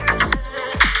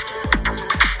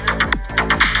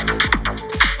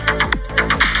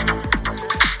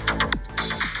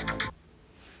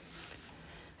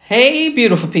Hey,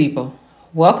 beautiful people.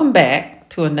 Welcome back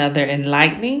to another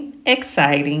enlightening,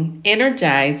 exciting,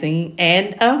 energizing,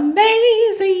 and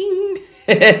amazing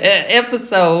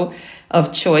episode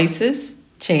of Choices,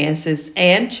 Chances,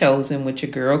 and Chosen with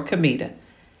your girl, Kamita.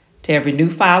 To every new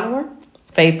follower,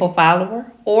 faithful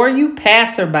follower, or you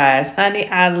passerbys, honey,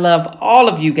 I love all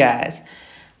of you guys.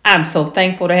 I'm so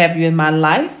thankful to have you in my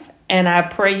life, and I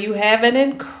pray you have an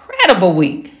incredible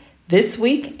week this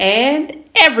week and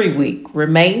every week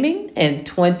remaining in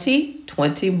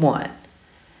 2021.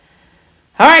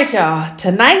 All right, y'all.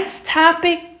 Tonight's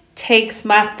topic takes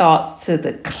my thoughts to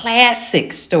the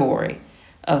classic story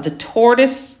of the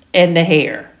tortoise and the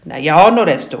hare. Now, y'all know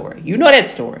that story. You know that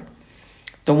story.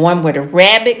 The one where the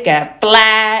rabbit got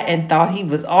fly and thought he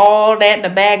was all that in a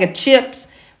bag of chips,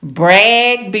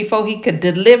 bragged before he could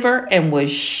deliver, and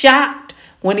was shocked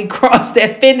when he crossed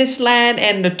that finish line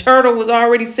and the turtle was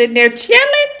already sitting there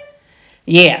chilling.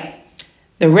 Yeah,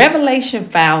 the revelation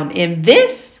found in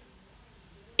this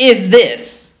is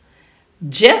this.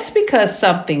 Just because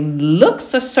something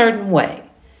looks a certain way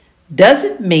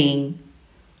doesn't mean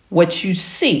what you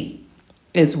see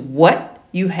is what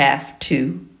you have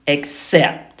to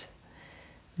accept.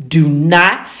 Do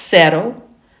not settle.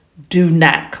 Do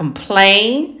not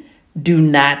complain. Do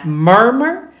not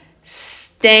murmur.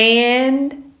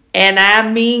 Stand, and I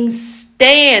mean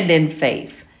stand in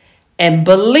faith and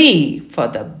believe for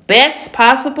the best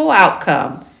possible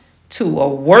outcome to a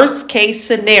worst case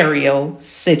scenario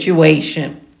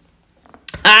situation.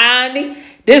 Honey,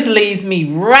 this leads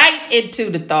me right into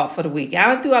the thought for the week. I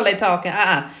don't do all that talking.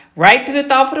 Right to the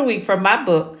thought for the week from my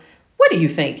book. What are you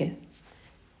thinking?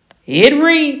 It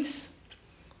reads,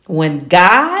 when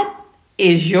God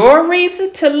is your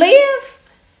reason to live,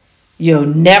 you'll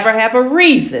never have a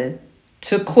reason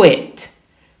to quit.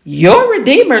 Your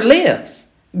Redeemer lives.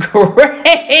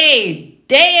 Great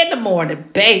day in the morning,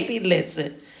 baby.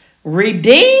 Listen,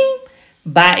 redeem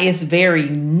by its very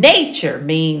nature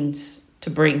means to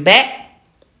bring back,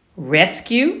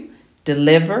 rescue,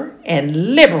 deliver,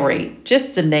 and liberate,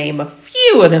 just to name a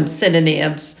few of them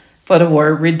synonyms for the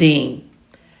word redeem.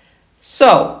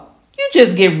 So you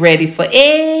just get ready for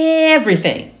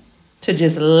everything to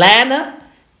just line up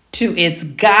to its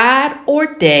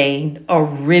God-ordained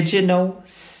original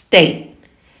state.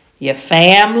 Your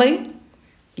family,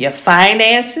 your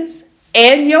finances,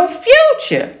 and your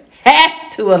future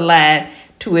has to align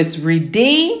to its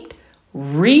redeemed,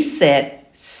 reset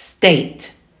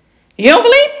state. You don't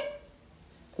believe me?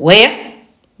 Well,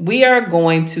 we are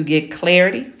going to get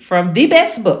clarity from the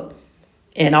best book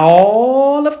in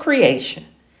all of creation.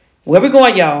 Where we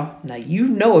going, y'all? Now, you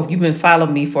know if you've been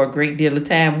following me for a great deal of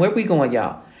time, where we going,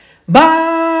 y'all?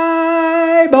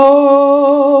 Bible.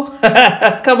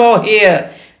 Come on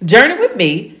here. Journey with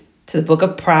me to the book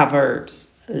of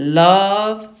Proverbs.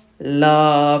 Love,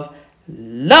 love,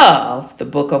 love the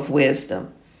book of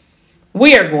wisdom.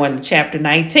 We are going to chapter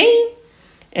 19,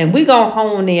 and we're going to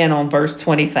hone in on verse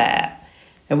 25.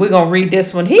 And we're going to read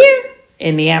this one here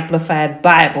in the Amplified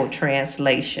Bible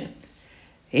translation.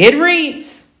 It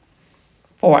reads,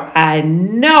 for I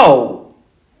know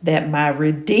that my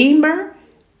Redeemer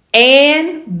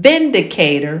and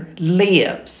Vindicator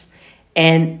lives,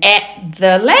 and at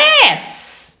the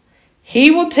last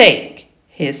he will take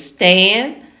his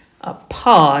stand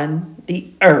upon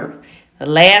the earth. The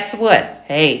last what?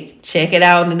 Hey, check it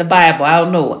out in the Bible. I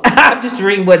don't know. I'm just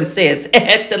reading what it says.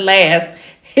 At the last,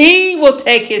 he will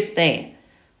take his stand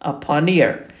upon the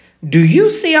earth. Do you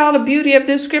see all the beauty of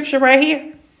this scripture right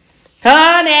here?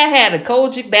 Honey, I had a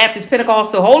Kojic Baptist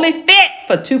Pentecostal Holy Fit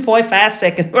for 2.5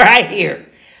 seconds right here.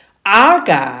 Our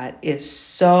God is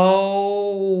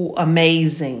so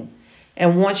amazing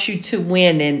and wants you to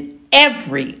win in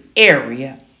every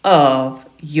area of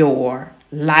your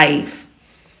life.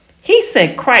 He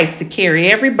sent Christ to carry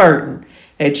every burden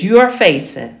that you are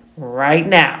facing right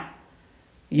now.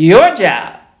 Your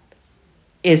job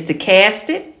is to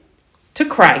cast it to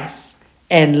Christ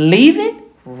and leave it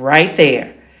right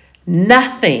there.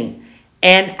 Nothing,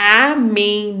 and I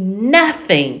mean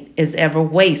nothing, is ever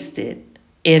wasted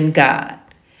in God.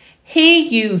 He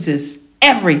uses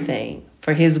everything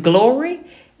for his glory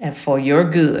and for your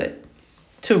good.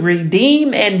 To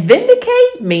redeem and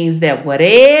vindicate means that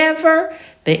whatever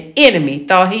the enemy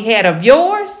thought he had of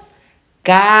yours,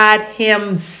 God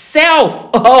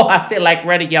himself, I feel like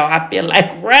running, y'all. I feel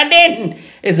like running,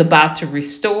 is about to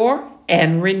restore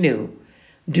and renew.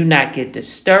 Do not get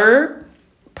disturbed,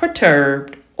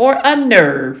 perturbed, or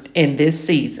unnerved in this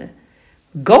season.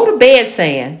 Go to bed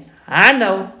saying, I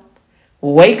know.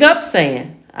 Wake up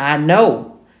saying, I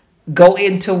know. Go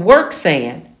into work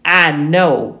saying, I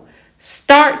know.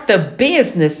 Start the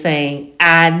business saying,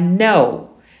 I know.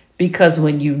 Because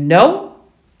when you know,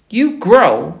 you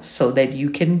grow so that you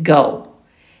can go.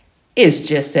 It's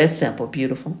just that simple,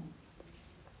 beautiful.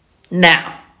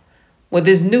 Now, will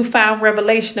this newfound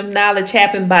revelation of knowledge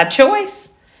happen by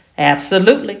choice?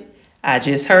 Absolutely. I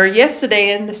just heard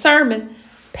yesterday in the sermon,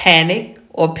 panic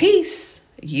or peace.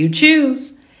 You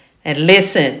choose. And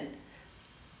listen,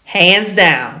 hands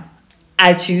down,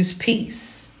 I choose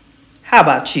peace. How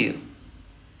about you?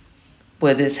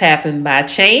 Will this happen by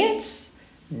chance?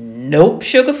 Nope,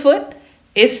 Sugarfoot.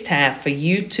 It's time for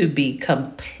you to be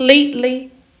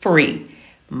completely free.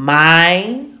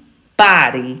 Mind,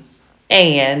 body,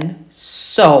 and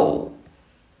soul.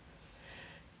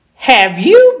 Have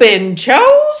you been chosen?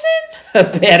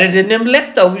 Better than them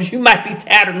leftovers you might be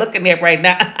tired of looking at right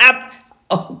now.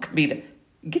 Kamita,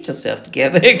 get yourself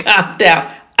together and calm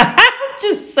down. I'm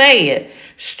just saying,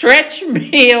 stretch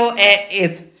meal at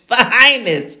its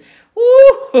finest.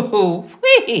 Ooh,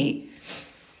 wee.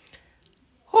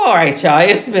 All right, y'all,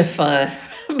 it's been fun.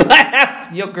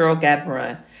 But your girl got to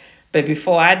run. But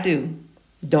before I do,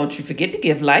 don't you forget to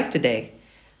give life today.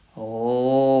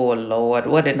 Oh, Lord,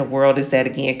 what in the world is that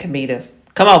again, Kamita?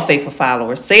 Come on, faithful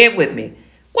followers, say it with me.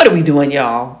 What are we doing,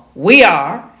 y'all? We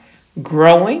are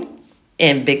growing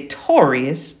in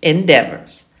victorious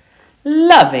endeavors,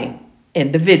 loving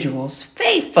individuals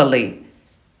faithfully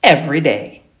every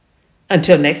day.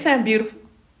 Until next time, beautiful.